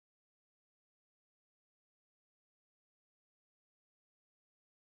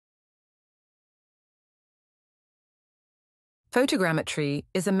Photogrammetry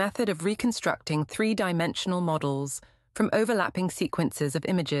is a method of reconstructing three-dimensional models from overlapping sequences of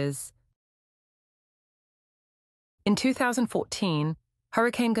images. In 2014,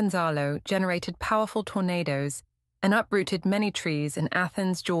 Hurricane Gonzalo generated powerful tornadoes and uprooted many trees in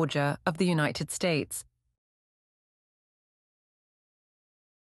Athens, Georgia, of the United States.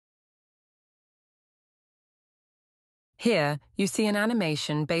 Here, you see an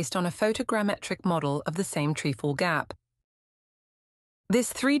animation based on a photogrammetric model of the same Treefall gap.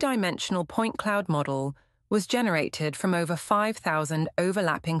 This three-dimensional point cloud model was generated from over 5,000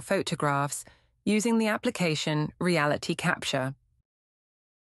 overlapping photographs using the application Reality Capture.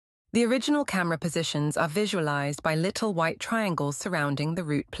 The original camera positions are visualized by little white triangles surrounding the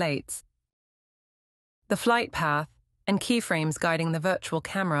root plates. The flight path and keyframes guiding the virtual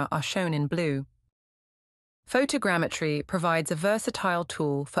camera are shown in blue. Photogrammetry provides a versatile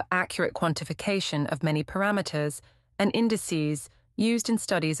tool for accurate quantification of many parameters and indices used in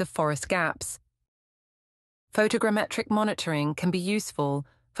studies of forest gaps. Photogrammetric monitoring can be useful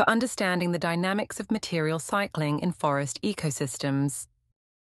for understanding the dynamics of material cycling in forest ecosystems.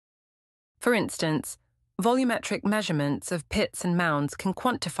 For instance, volumetric measurements of pits and mounds can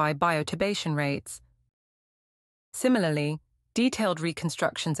quantify bioturbation rates. Similarly, detailed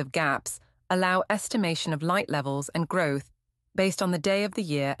reconstructions of gaps allow estimation of light levels and growth based on the day of the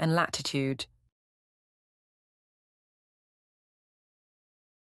year and latitude.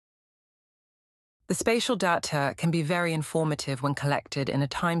 The spatial data can be very informative when collected in a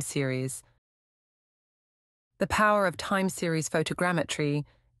time series. The power of time series photogrammetry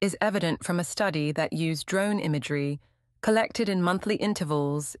is evident from a study that used drone imagery collected in monthly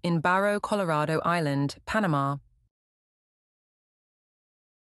intervals in Barro Colorado Island, Panama.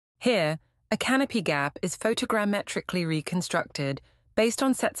 Here, a canopy gap is photogrammetrically reconstructed based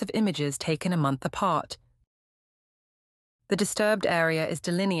on sets of images taken a month apart. The disturbed area is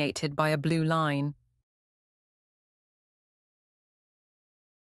delineated by a blue line.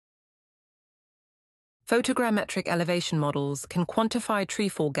 Photogrammetric elevation models can quantify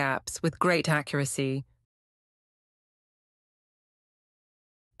treefall gaps with great accuracy.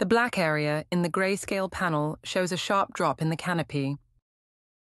 The black area in the grayscale panel shows a sharp drop in the canopy.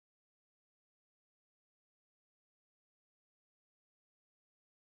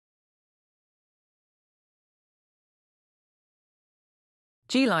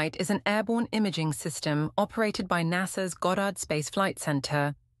 G-LIGHT is an airborne imaging system operated by NASA's Goddard Space Flight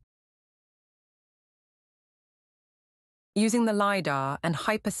Center. Using the Lidar and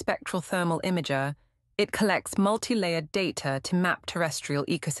hyperspectral thermal imager, it collects multi-layered data to map terrestrial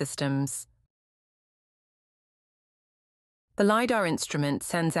ecosystems. The Lidar instrument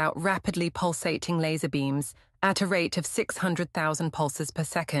sends out rapidly pulsating laser beams at a rate of 600,000 pulses per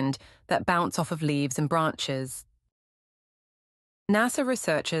second that bounce off of leaves and branches. NASA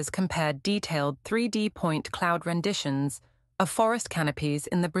researchers compared detailed 3D point cloud renditions of forest canopies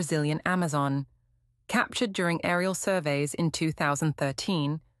in the Brazilian Amazon, captured during aerial surveys in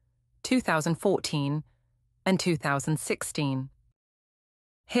 2013, 2014, and 2016.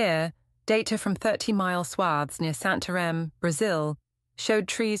 Here, data from 30-mile swaths near Santarém, Brazil, showed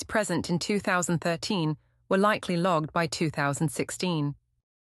trees present in 2013 were likely logged by 2016.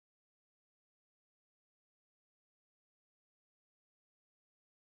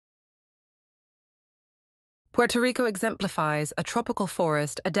 Puerto Rico exemplifies a tropical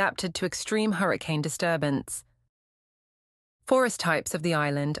forest adapted to extreme hurricane disturbance. Forest types of the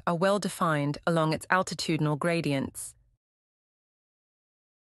island are well defined along its altitudinal gradients.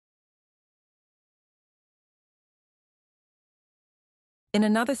 In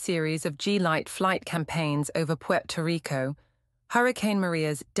another series of G-LIGHT flight campaigns over Puerto Rico, Hurricane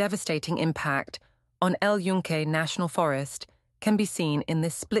Maria's devastating impact on El Yunque National Forest can be seen in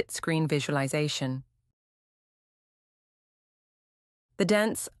this split-screen visualization. The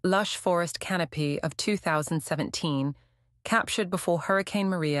dense, lush forest canopy of 2017, captured before Hurricane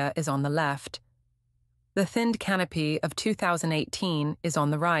Maria, is on the left. The thinned canopy of 2018 is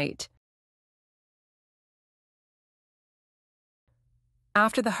on the right.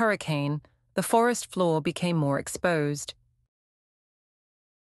 After the hurricane, the forest floor became more exposed.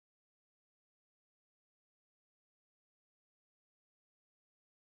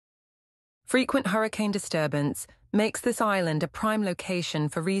 Frequent hurricane disturbance makes this island a prime location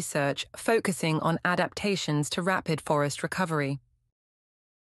for research focusing on adaptations to rapid forest recovery.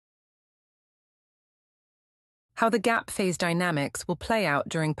 How the gap phase dynamics will play out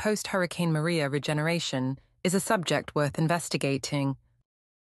during post-Hurricane Maria regeneration is a subject worth investigating.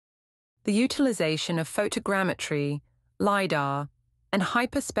 The utilization of photogrammetry, Lidar, and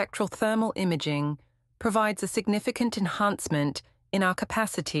hyperspectral thermal imaging provides a significant enhancement in our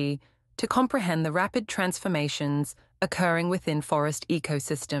capacity to comprehend the rapid transformations occurring within forest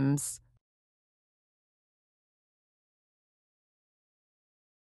ecosystems.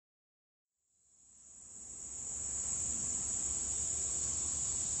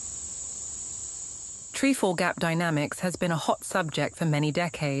 Treefall gap dynamics has been a hot subject for many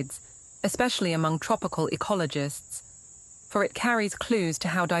decades, especially among tropical ecologists, for it carries clues to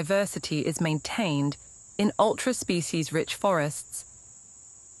how diversity is maintained in ultra-species-rich forests.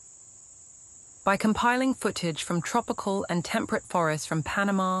 By compiling footage from tropical and temperate forests from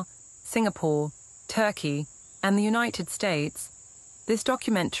Panama, Singapore, Turkey, and the United States, this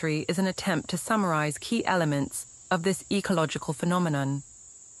documentary is an attempt to summarize key elements of this ecological phenomenon.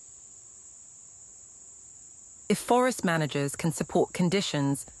 If forest managers can support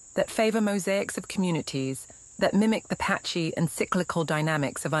conditions that favor mosaics of communities that mimic the patchy and cyclical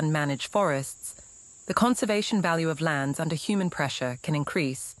dynamics of unmanaged forests, the conservation value of lands under human pressure can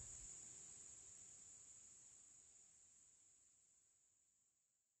increase.